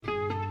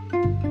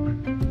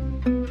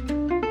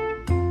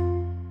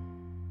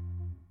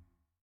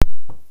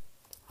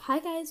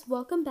guys,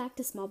 welcome back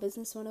to Small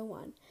Business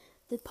 101,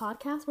 the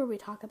podcast where we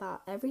talk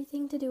about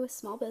everything to do with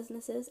small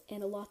businesses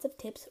and lots of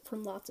tips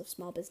from lots of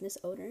small business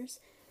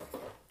owners.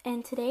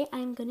 And today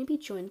I'm going to be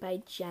joined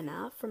by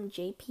Jenna from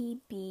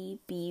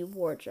JPBB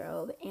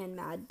Wardrobe and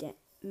Mad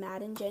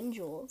and Jen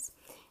Jules.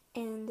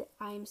 And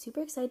I'm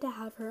super excited to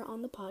have her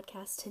on the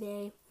podcast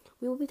today.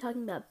 We will be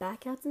talking about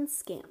backouts and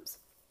scams.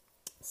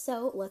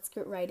 So let's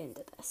get right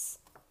into this.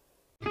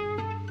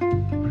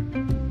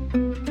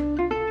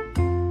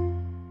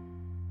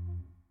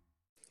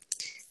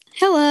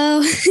 Hello,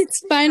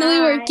 it's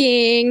finally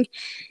working.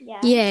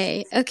 Yes.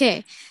 Yay.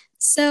 Okay.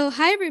 So,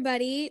 hi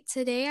everybody.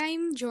 Today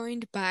I'm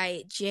joined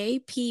by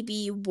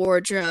JPB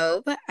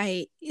Wardrobe.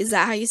 Is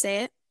that how you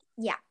say it?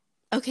 Yeah.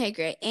 Okay,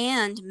 great.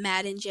 And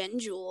Mad and Jen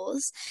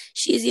Jules.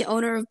 She's the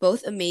owner of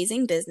both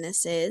amazing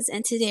businesses,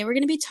 and today we're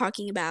going to be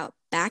talking about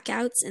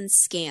backouts and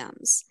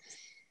scams.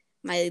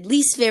 My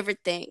least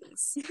favorite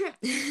things.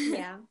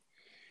 Yeah.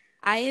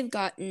 I have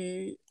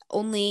gotten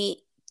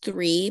only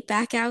 3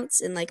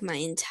 backouts in like my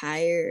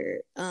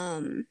entire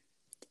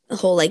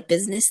whole like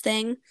business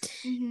thing,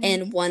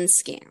 and 1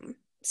 scam.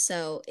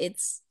 So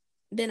it's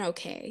been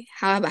okay.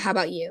 How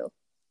about you?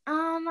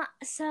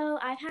 So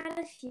I've had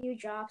a few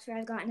jobs where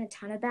I've gotten a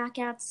ton of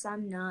backouts,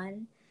 some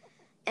none.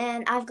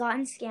 And I've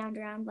gotten scammed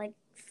around like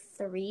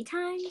 3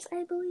 times,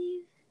 I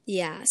believe.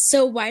 Yeah.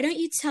 So why don't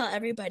you tell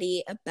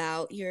everybody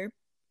about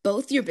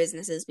both your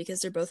businesses, because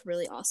they're both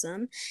really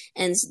awesome,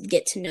 and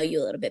get to know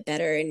you a little bit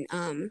better and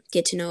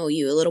get to know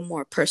you a little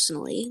more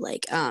personally,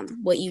 like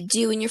what you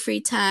do in your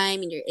free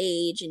time and your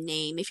age and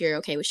name, if you're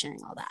okay with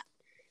sharing all that.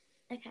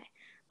 Okay.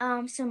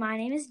 So my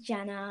name is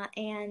Jenna,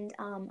 and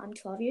I'm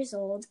 12 years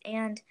old,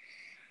 and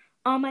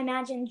on my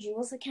Mad Jen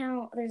Jules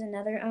account, there's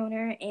another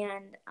owner,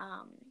 and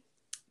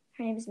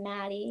her name is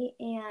Maddie,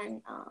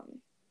 and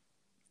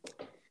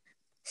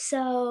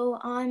so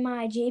on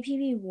my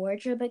JPB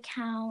Wardrobe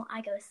account,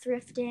 I go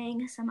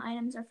thrifting. Some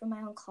items are from my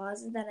own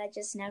closet that I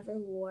just never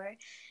wore,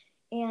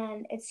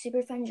 and it's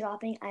super fun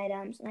dropping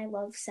items, and I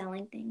love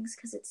selling things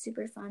because it's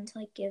super fun to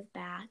like give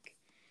back,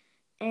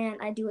 and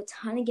I do a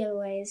ton of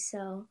giveaways,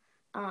 so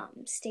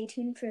stay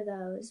tuned for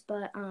those.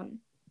 But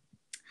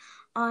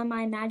on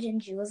my Mad Jen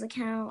Jules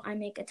account, I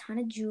make a ton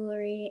of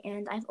jewelry,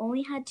 and I've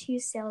only had 2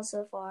 sales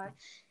so far,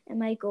 and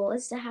my goal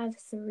is to have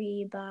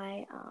 3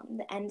 by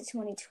the end of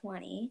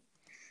 2020.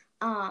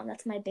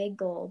 That's my big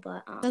goal,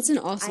 but That's an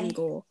awesome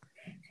goal.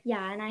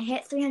 Yeah, and I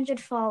hit 300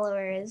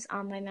 followers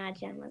on my Mad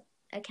Jen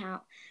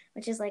account,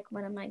 which is like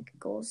one of my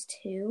goals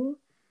too.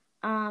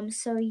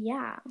 So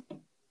yeah.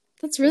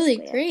 That's really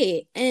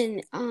great.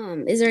 And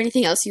is there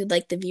anything else you'd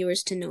like the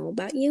viewers to know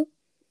about you?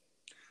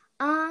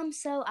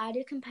 So I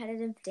do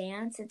competitive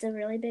dance. It's a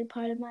really big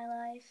part of my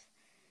life.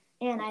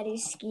 And I do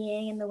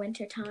skiing in the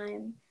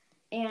wintertime.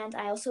 And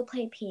I also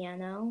play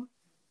piano.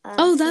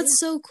 That's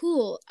so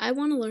cool. I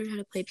want to learn how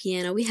to play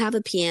piano. We have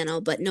a piano,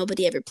 but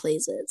nobody ever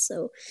plays it,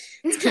 so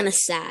it's kind of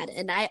sad.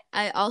 And I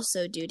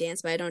also do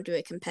dance, but I don't do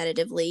it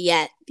competitively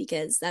yet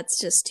because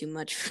that's just too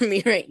much for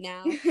me right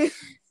now.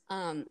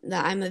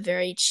 That I'm a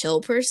very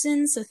chill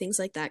person, so things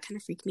like that kind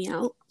of freak me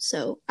out.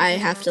 So I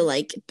have to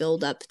like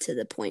build up to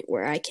the point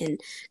where I can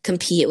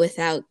compete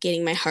without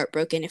getting my heart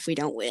broken if we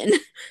don't win.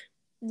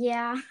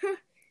 Yeah.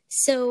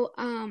 So,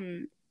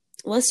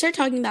 let's start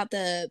talking about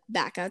the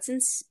backouts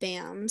and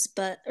scams.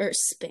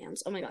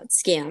 Oh my god,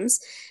 scams.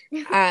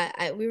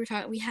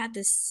 We had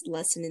this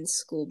lesson in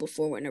school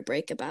before winter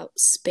break about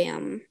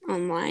spam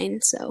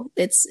online, so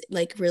it's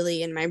like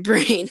really in my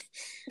brain.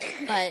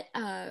 But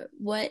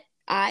what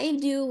I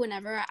do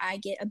whenever I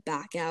get a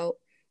backout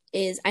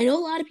is, I know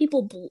a lot of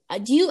people. Do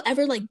you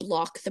ever like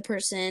block the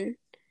person?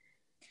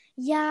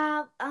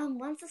 Yeah,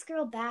 once this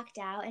girl backed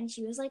out, and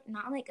she was like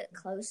not like a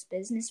close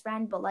business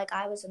friend, but like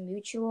I was a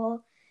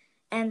mutual,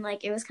 and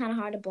like it was kind of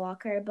hard to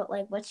block her, but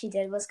like what she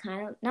did was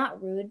kind of not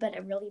rude, but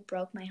it really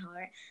broke my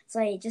heart. So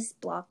I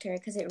just blocked her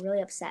because it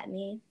really upset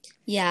me.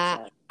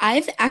 Yeah, So.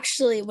 I've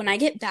actually,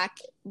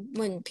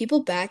 when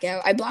people back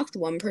out, I blocked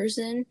one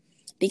person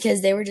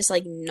because they were just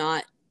like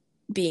not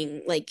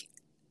being like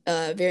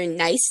very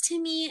nice to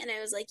me, and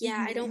I was like,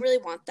 yeah, I don't really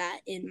want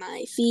that in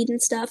my feed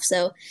and stuff,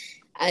 so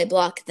I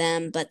blocked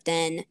them. But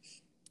then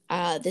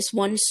this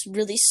one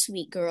really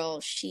sweet girl,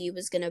 she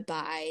was gonna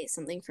buy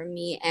something from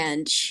me,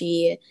 and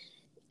she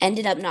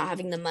ended up not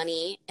having the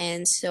money.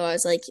 And so I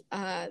was like,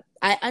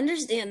 I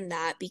understand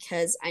that,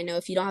 because I know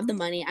if you don't have the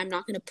money, I'm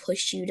not going to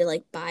push you to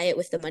like buy it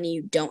with the money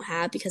you don't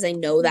have, because I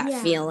know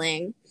that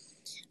feeling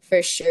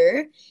for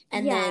sure.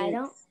 And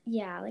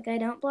I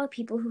don't block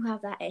people who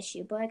have that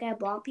issue, but like I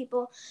block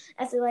people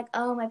if they're like,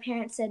 oh, my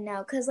parents said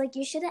no, because like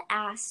you should have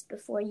asked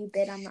before you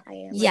bid on the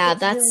item. Yeah,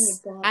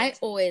 I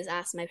always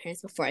ask my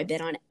parents before I bid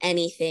on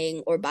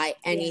anything or buy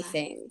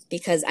anything,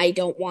 because I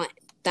don't want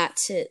that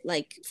to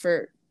like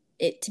for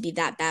it to be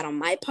that bad on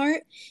my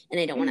part, and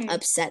I don't want to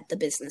upset the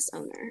business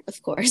owner,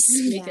 of course,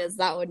 because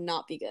that would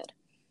not be good.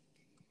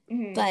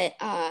 But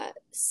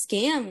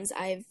scams,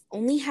 I've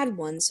only had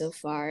one so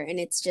far, and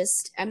it's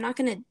just, I'm not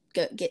gonna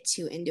get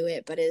too into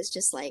it, but it's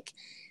just like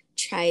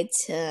tried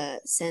to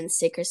send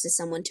stickers to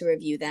someone to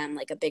review them,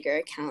 like a bigger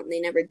account, and they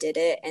never did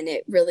it, and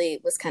it really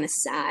was kind of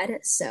sad.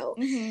 So,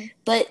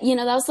 but you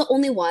know, that was the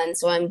only one,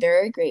 so I'm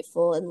very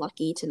grateful and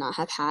lucky to not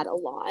have had a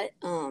lot.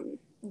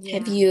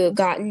 Have you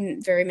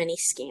gotten very many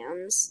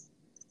scams?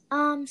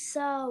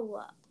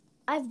 So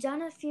I've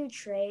done a few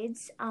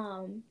trades,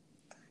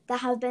 that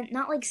have been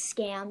not like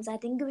scams. I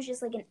think it was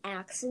just like an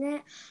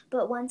accident.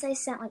 But once I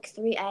sent like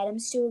 3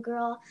 items to a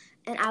girl,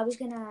 and I was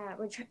gonna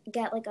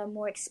get like a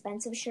more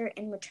expensive shirt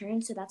in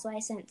return, so that's why I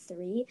sent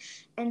 3.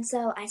 And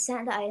so I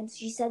sent the items.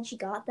 She said she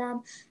got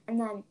them, and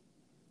then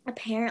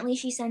apparently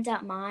she sent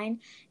out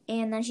mine,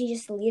 and then she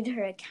just deleted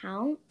her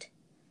account.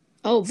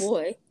 Oh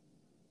boy.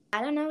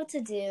 I don't know what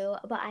to do,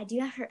 but I do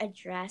have her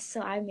address,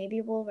 so I maybe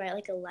will write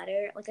like a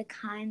letter, like a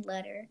kind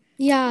letter.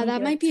 Yeah, Maybe that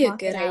like might be a talk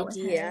good it out with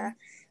her. idea.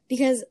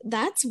 Because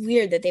that's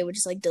weird that they would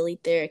just like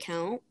delete their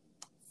account.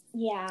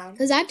 Yeah.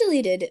 Because I've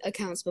deleted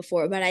accounts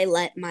before, but I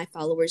let my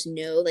followers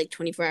know like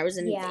 24 hours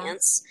in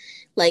advance.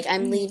 Like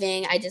I'm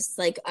leaving.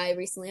 I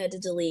recently had to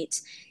delete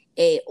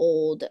a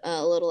old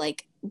little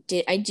like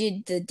I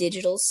did the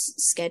digital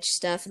sketch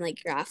stuff and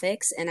like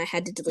graphics, and I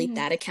had to delete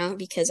that account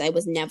because I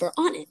was never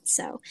on it.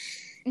 So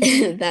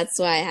that's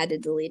why I had to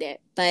delete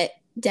it. But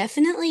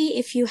definitely,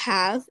 if you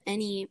have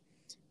any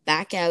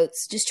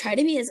backouts, just try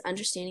to be as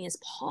understanding as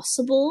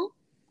possible.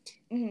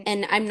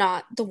 And I'm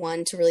not the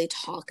one to really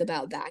talk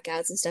about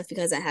backouts and stuff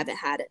because I haven't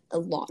had a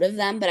lot of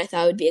them, but I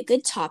thought it would be a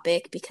good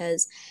topic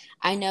because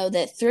I know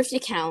that thrift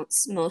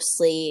accounts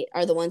mostly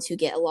are the ones who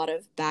get a lot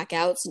of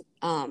backouts.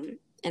 And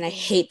I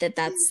hate that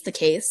that's the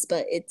case,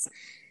 but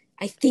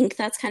I think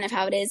that's kind of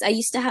how it is. I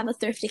used to have a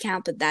thrift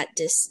account, but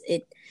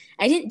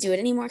I didn't do it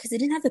anymore because I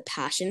didn't have the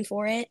passion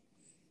for it.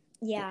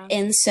 Yeah.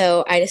 And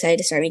so I decided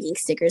to start making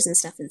stickers and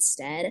stuff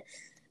instead.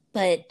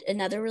 But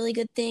another really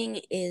good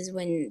thing is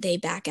when they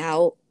back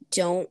out,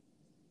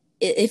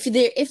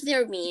 if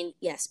they're mean,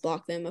 yes,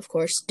 block them, of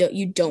course.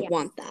 You don't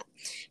want that.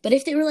 But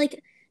if they were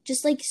like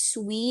just like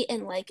sweet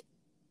and like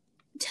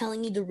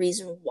telling you the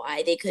reason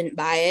why they couldn't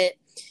buy it,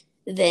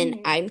 then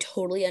I'm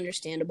totally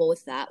understandable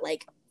with that.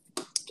 Like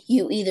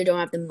you either don't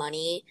have the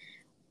money.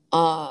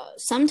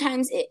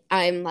 Sometimes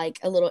I'm like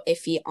a little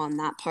iffy on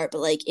that part,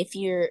 but like if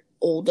you're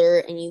older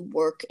and you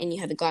work and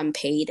you haven't gotten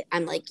paid,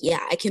 I'm like,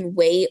 yeah, I can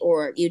wait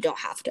or you don't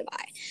have to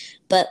buy.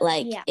 But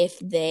like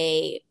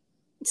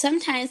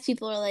sometimes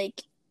people are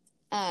like,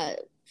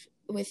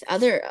 with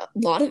a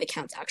lot of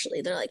accounts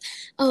actually, they're like,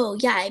 oh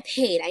yeah, I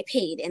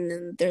paid, and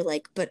then they're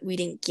like, but we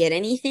didn't get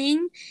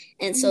anything,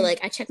 and so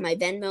like I check my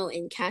Venmo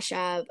and Cash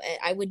App,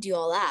 I would do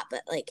all that,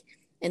 but like,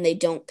 and they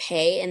don't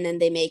pay, and then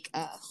they make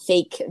a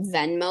fake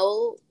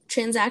Venmo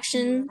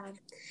transaction,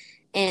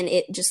 and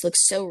it just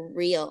looks so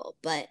real,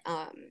 but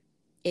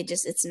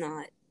it's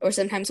not. Or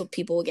sometimes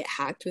people will get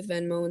hacked with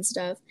Venmo and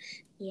stuff.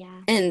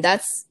 Yeah. And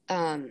that's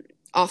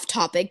off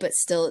topic, but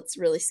still, it's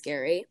really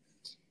scary.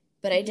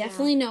 But I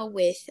definitely know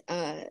with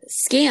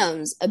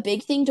scams, a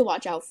big thing to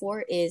watch out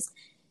for is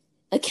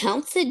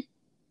accounts that,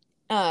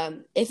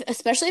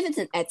 especially if it's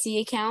an Etsy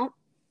account,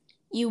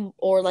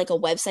 or like a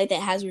website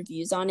that has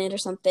reviews on it or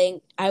something,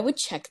 I would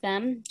check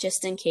them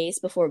just in case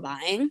before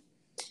buying.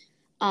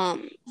 I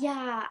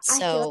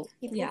feel like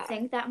people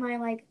think that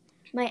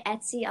my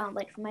Etsy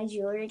like for my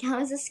jewelry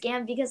account is a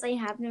scam because I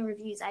have no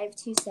reviews. I have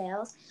 2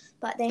 sales,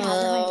 but they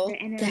haven't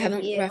written a review.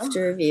 Haven't left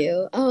a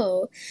review.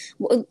 Oh,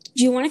 well,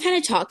 do you want to kind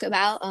of talk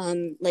about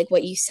like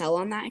what you sell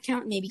on that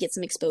account? Maybe get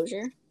some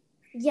exposure.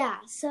 Yeah.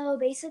 So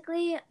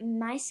basically,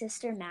 my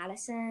sister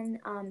Madison,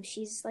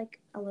 she's like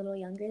a little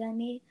younger than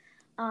me,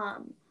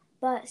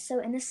 but so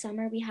in the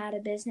summer we had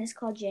a business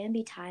called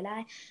J&B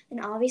Tie-Dye,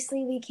 and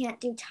obviously we can't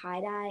do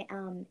tie-dye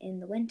in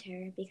the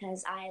winter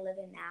because I live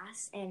in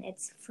Mass and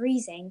it's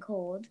freezing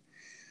cold.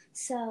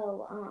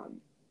 So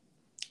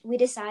we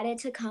decided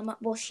to come up.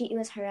 Well, it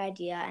was her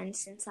idea, and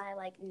since I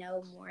like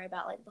know more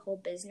about like the whole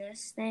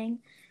business thing,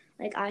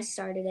 like I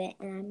started it,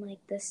 and I'm like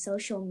the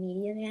social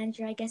media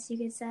manager, I guess you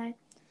could say.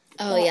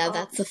 Oh, but, yeah,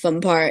 that's the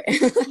fun part.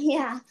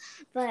 Yeah,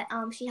 but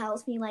she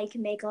helps me like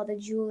make all the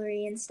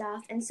jewelry and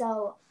stuff, and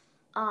so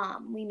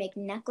we make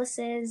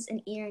necklaces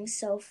and earrings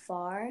so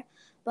far.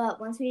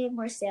 But once we make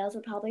more sales,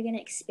 we're probably gonna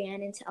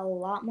expand into a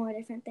lot more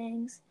different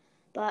things.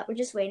 But we're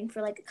just waiting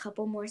for like a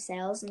couple more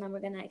sales, and then we're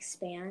gonna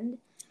expand.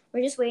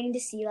 We're just waiting to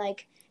see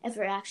like if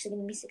we're actually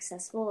gonna be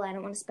successful. I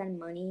don't want to spend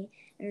money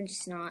and then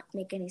just not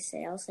make any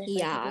sales. So I feel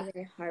like it'd be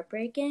very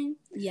heartbreaking.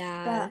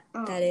 Yeah,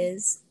 but, that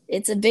is.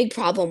 It's a big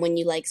problem when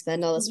you like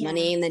spend all this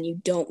money and then you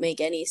don't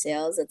make any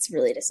sales. It's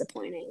really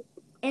disappointing.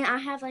 And I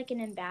have like an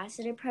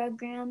ambassador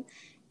program,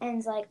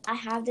 and like I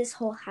have this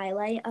whole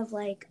highlight of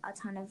like a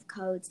ton of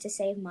codes to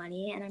save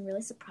money, and I'm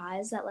really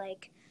surprised that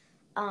like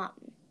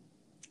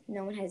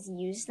no one has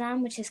used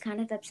them, which is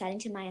kind of upsetting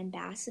to my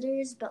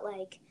ambassadors, but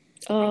like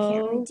I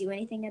can't really do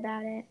anything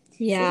about it.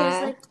 Yeah.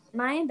 Because like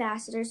my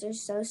ambassadors are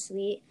so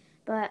sweet,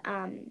 but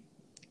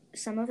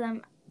some of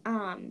them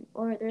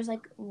or there's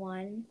like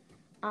one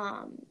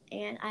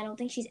and I don't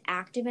think she's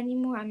active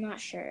anymore. I'm not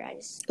sure.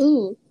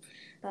 Ooh.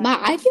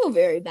 But I feel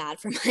very bad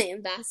for my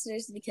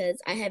ambassadors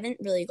because I haven't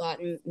really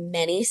gotten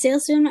many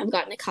sales to them. I've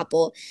gotten a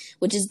couple,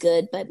 which is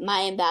good. But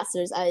my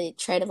ambassadors, I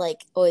try to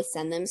like always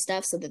send them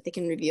stuff so that they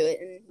can review it,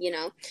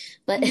 and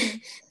But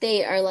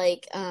they are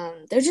like,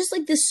 they're just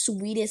like the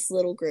sweetest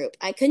little group.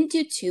 I couldn't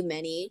do too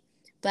many,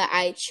 but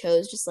I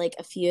chose just like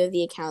a few of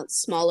the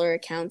accounts, smaller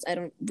accounts. I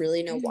don't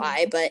really know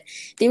why, but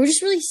they were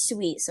just really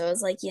sweet. So I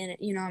was like, I'm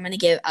gonna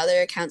give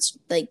other accounts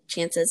like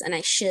chances, and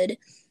I should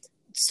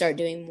start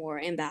doing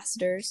more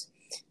ambassadors.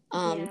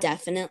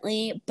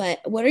 Definitely. But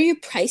what are your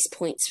price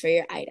points for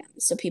your items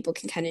so people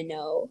can kind of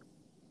know?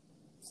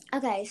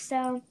 Okay,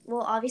 so,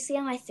 well, obviously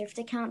on my thrift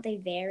account, they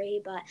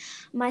vary, but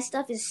my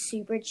stuff is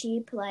super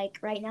cheap. Like,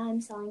 right now I'm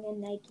selling a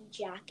Nike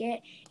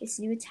jacket. It's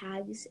new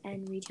tags,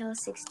 and retail is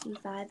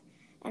 $65,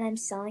 and I'm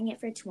selling it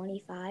for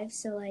 $25,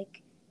 so,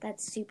 like,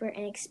 that's super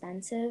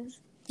inexpensive.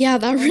 Yeah,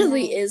 that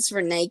really is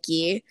for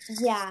Nike.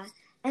 Yeah,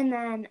 and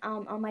then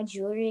on my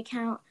jewelry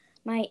account,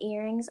 my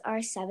earrings are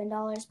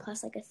 $7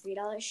 plus, like, a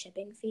 $3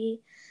 shipping fee,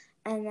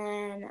 and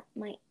then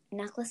my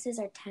necklaces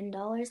are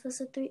 $10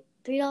 plus a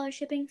 $3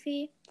 shipping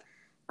fee.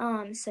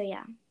 So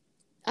yeah.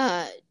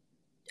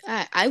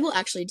 I will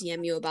actually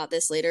DM you about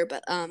this later,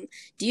 but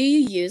do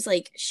you use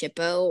like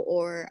Shippo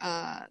or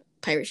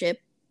Pirate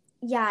Ship?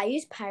 Yeah, I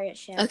use Pirate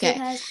Ship. Okay,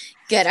 because,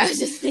 good. I was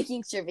just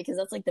making sure because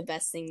that's like the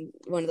best thing,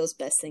 one of those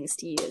best things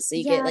to use. So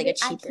you get like a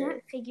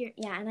cheaper.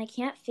 I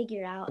can't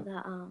figure out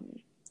the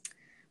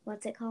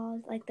what's it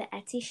called? Like the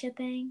Etsy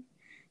shipping.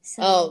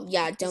 So oh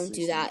yeah, don't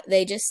do that.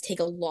 They just take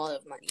a lot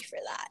of money for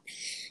that.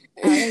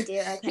 Oh, they do.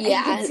 Okay.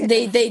 Yeah,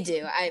 they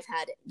do. I've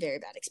had very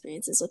bad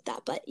experiences with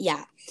that, but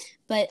yeah.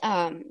 But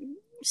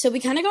so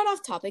we kind of got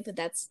off topic, but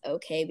that's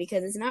okay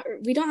because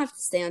we don't have to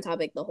stay on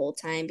topic the whole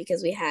time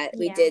because we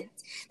did.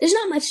 There's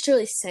not much to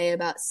really say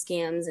about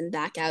scams and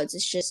backouts.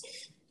 It's just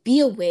be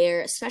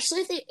aware,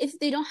 especially if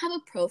they don't have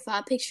a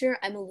profile picture.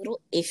 I'm a little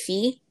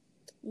iffy.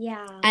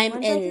 Yeah.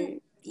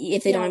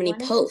 If they don't have any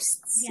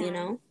posts,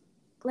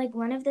 Like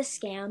one of the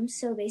scams,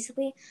 so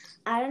basically,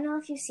 I don't know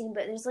if you've seen,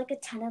 but there's like a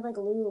ton of like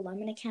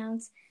Lululemon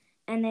accounts,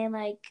 and they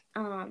like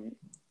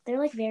they're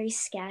like very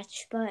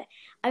sketch. But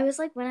I was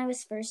like when I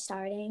was first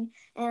starting,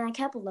 and I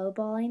kept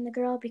lowballing the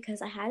girl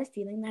because I had a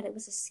feeling that it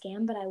was a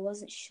scam, but I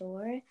wasn't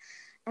sure,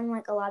 and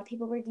like a lot of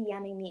people were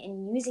DMing me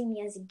and using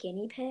me as a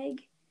guinea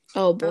pig.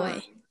 Oh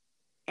boy.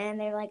 And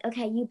they're like,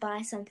 okay, you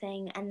buy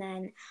something, and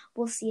then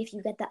we'll see if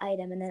you get the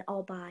item, and then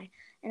I'll buy.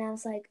 And I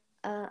was like,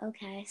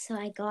 okay, so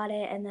I got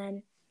it, and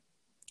then.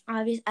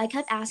 Obviously, I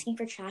kept asking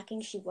for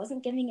tracking. She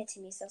wasn't giving it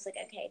to me, so I was like,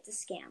 okay, it's a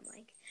scam.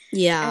 Like,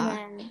 yeah.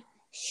 And then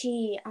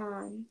she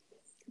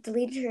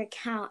deleted her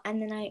account,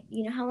 and then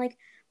you know how like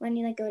when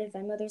you like go to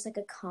Venmo, there's like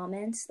a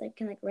comment, like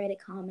can like write a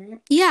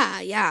comment.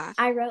 Yeah.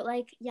 I wrote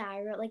like,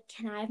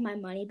 can I have my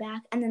money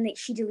back? And then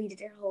she deleted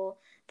her whole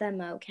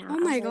Venmo account. Oh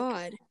my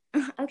god.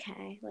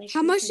 Okay. Like,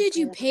 how much did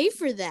you pay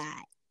for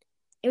that?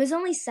 It was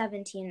only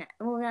 $17.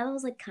 Well, that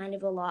was like kind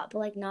of a lot, but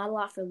like not a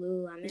lot for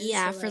Lululemon.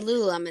 Yeah, for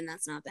Lululemon,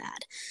 that's not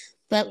bad.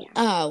 But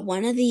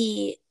one of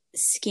the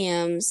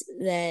scams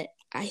that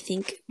I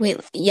think one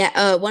of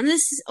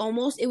this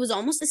it was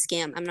almost a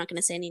scam. I'm not going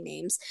to say any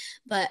names,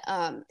 but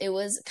it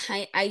was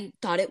I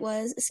thought it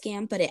was a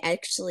scam, but it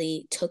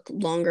actually took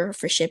longer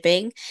for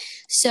shipping.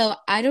 So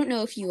I don't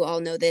know if you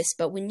all know this,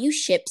 but when you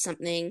ship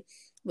something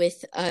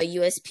with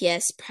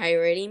USPS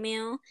priority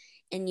mail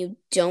and you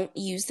don't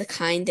use the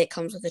kind that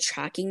comes with a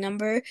tracking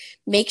number,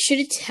 make sure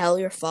to tell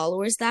your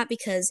followers that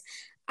because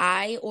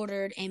I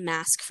ordered a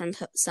mask from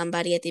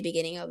somebody at the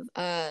beginning of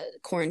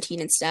quarantine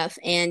and stuff,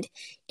 and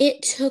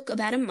it took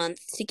about a month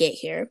to get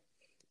here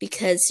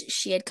because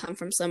she had come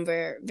from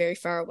somewhere very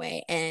far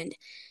away, and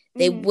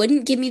they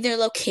wouldn't give me their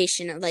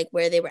location of like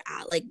where they were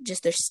at, like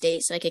just their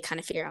state, so I could kind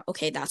of figure out,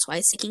 okay, that's why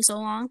it's taking so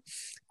long.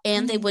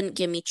 And they wouldn't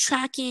give me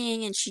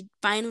tracking, and she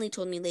finally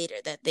told me later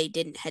that they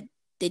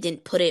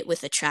didn't put it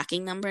with a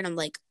tracking number, and I'm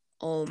like,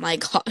 oh my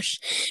gosh,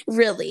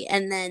 really?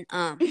 And then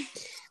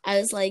I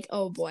was like,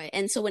 oh boy.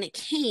 And so when it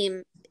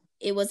came,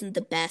 it wasn't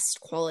the best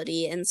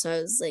quality. And so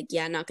I was like,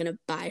 yeah, I'm not going to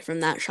buy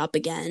from that shop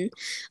again.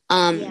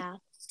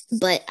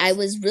 But I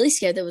was really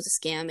scared that it was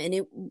a scam. And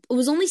it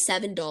was only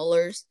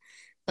 $7,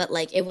 but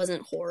like it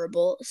wasn't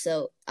horrible.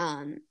 So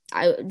I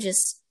would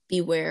just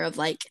beware of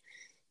like,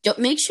 don't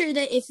make sure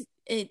that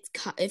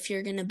if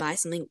you're going to buy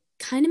something,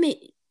 kind of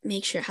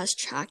make sure it has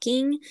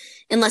tracking.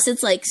 Unless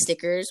it's like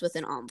stickers with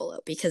an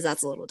envelope, because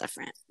that's a little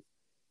different.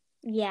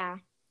 Yeah.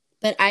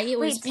 But I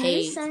always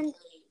pay.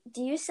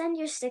 Do you send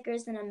your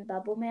stickers in a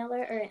bubble mailer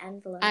or an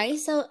envelope?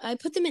 I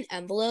put them in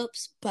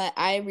envelopes, but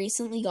I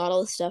recently got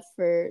all the stuff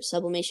for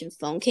Sublimation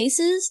phone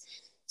cases,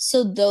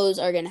 so those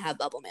are gonna have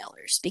bubble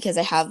mailers because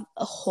I have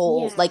a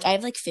whole I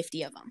have like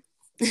 50 of them.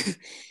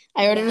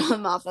 I ordered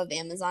them off of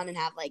Amazon and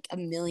have like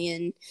 1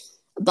 million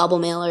bubble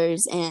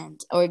mailers and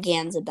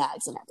organza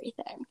bags and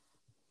everything.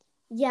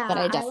 Yeah, but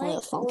I definitely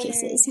have phone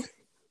cases.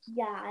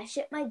 Yeah, I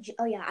ship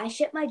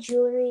my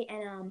jewelry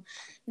and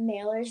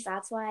mailers.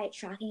 That's why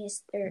shipping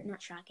is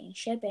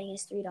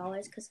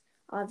 $3 because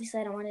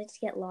obviously I don't want it to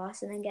get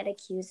lost and then get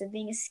accused of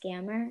being a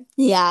scammer.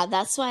 Yeah,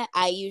 that's why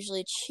I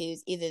usually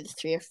choose either the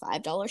 $3 or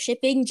 $5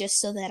 shipping, just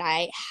so that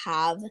I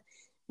have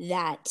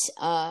that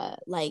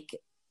like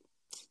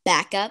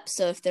backup.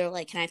 So if they're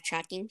like, can I have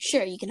tracking?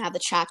 Sure, you can have the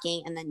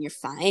tracking and then you're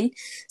fine.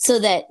 So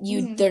that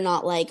they're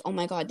not like, oh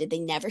my God, did they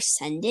never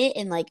send it?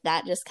 And like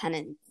that just kind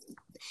of,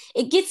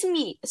 it gets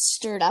me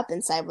stirred up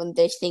inside when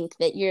they think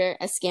that you're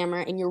a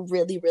scammer and you're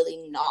really,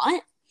 really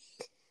not.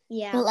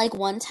 Yeah. But like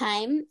one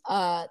time,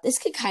 this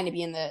could kind of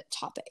be in the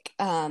topic.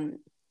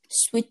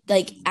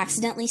 Like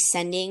accidentally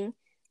sending,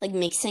 like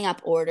mixing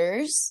up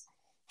orders.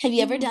 Have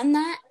you ever done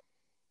that?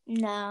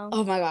 No.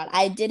 Oh my God,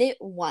 I did it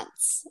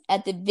once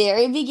at the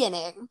very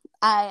beginning.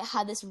 I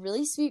had this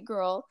really sweet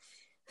girl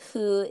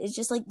who is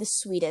just like the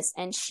sweetest,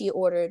 and she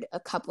ordered a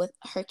cup with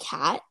her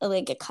cat,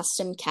 like a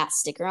custom cat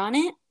sticker on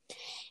it.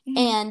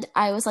 And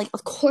I was like,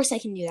 of course I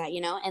can do that,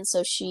 you know? And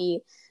so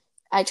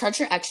I charged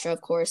her extra,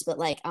 of course, but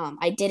like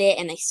I did it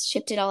and I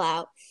shipped it all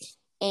out.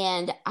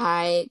 And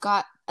I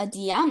got a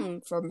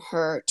DM from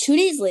her 2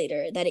 days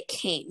later that it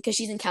came, because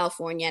she's in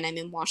California and I'm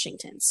in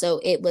Washington. So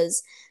it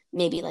was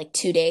maybe like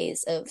 2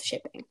 days of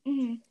shipping.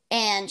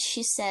 And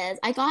she says,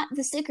 I got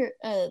the sticker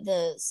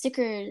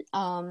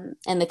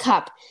and the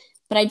cup,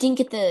 but I didn't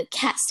get the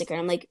cat sticker.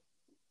 I'm like,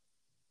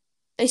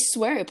 I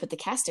swear I put the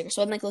cat sticker.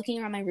 So I'm like looking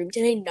around my room.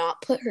 Did I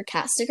not put her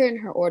cat sticker in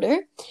her order?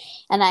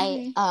 And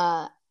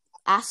I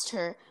asked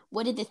her,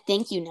 what did the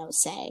thank you note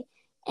say?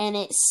 And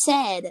it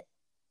said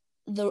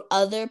the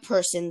other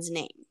person's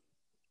name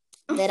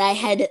that I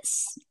had.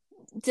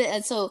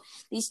 So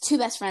these two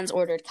best friends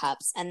ordered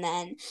cups, and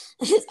then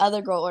this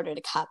other girl ordered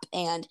a cup,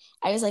 and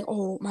I was like,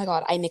 oh my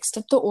God, I mixed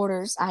up the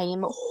orders. I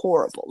am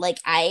horrible. Like,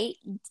 I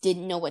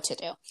didn't know what to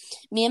do.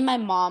 Me and my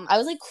mom, I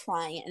was like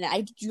crying, and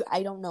I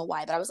don't know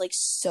why, but I was like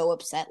so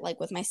upset, like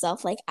with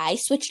myself. Like, I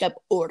switched up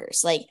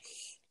orders. Like,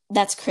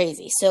 that's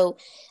crazy. So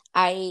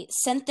I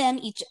sent them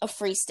each a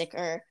free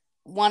sticker,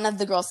 one of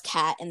the girl's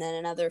cat, and then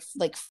another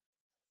like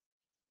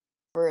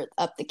for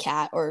up the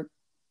cat or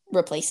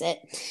replace it.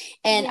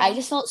 And I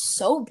just felt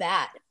so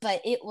bad,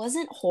 but it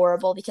wasn't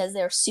horrible because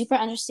they're super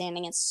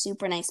understanding and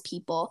super nice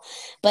people.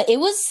 But it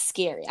was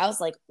scary. I was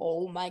like,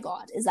 oh my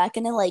God, is that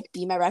gonna like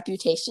be my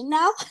reputation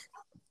now?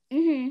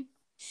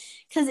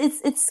 Because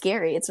it's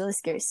scary. It's really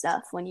scary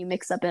stuff when you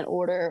mix up an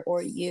order,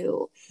 or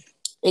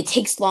it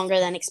takes longer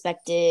than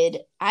expected.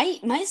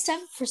 My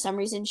stuff for some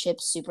reason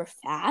ships super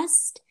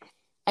fast.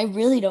 I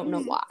really don't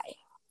know why.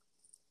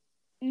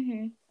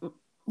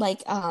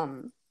 Like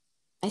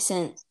I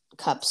sent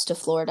cups to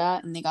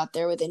Florida and they got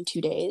there within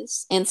 2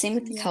 days, and same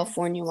with the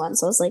California one.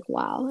 So I was like,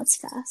 wow, that's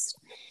fast.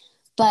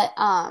 But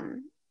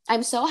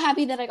I'm so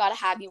happy that I got to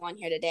have you on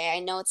here today. I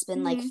know it's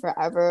been like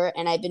forever,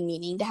 and I've been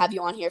meaning to have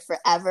you on here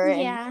forever.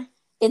 And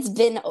it's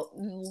been a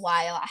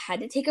while. I had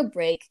to take a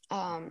break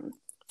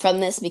from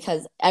this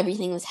because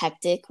everything was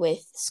hectic with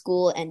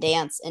school and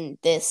dance and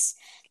this.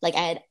 Like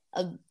I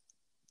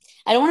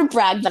don't want to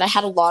brag, but I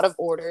had a lot of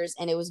orders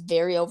and it was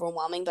very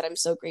overwhelming, but I'm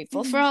so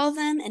grateful for all of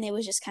them. And it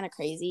was just kind of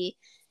crazy.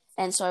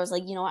 And so I was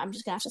like, you know what? I'm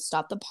just going to have to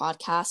stop the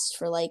podcast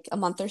for like a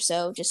month or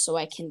so just so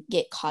I can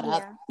get caught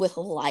up with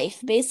life,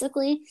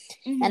 basically.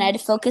 And I had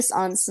to focus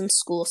on some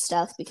school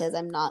stuff because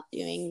I'm not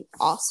doing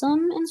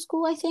awesome in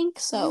school, I think.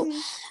 So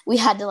we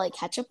had to like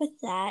catch up with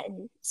that.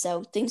 And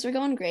so things were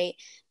going great.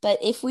 But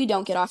if we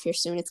don't get off here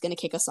soon, it's going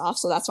to kick us off.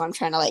 So that's why I'm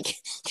trying to like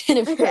kind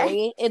of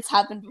hurry. It's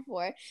happened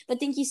before. But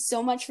thank you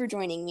so much for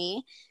joining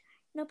me.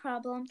 No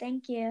problem.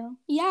 Thank you.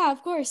 Yeah,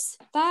 of course.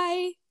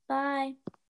 Bye. Bye.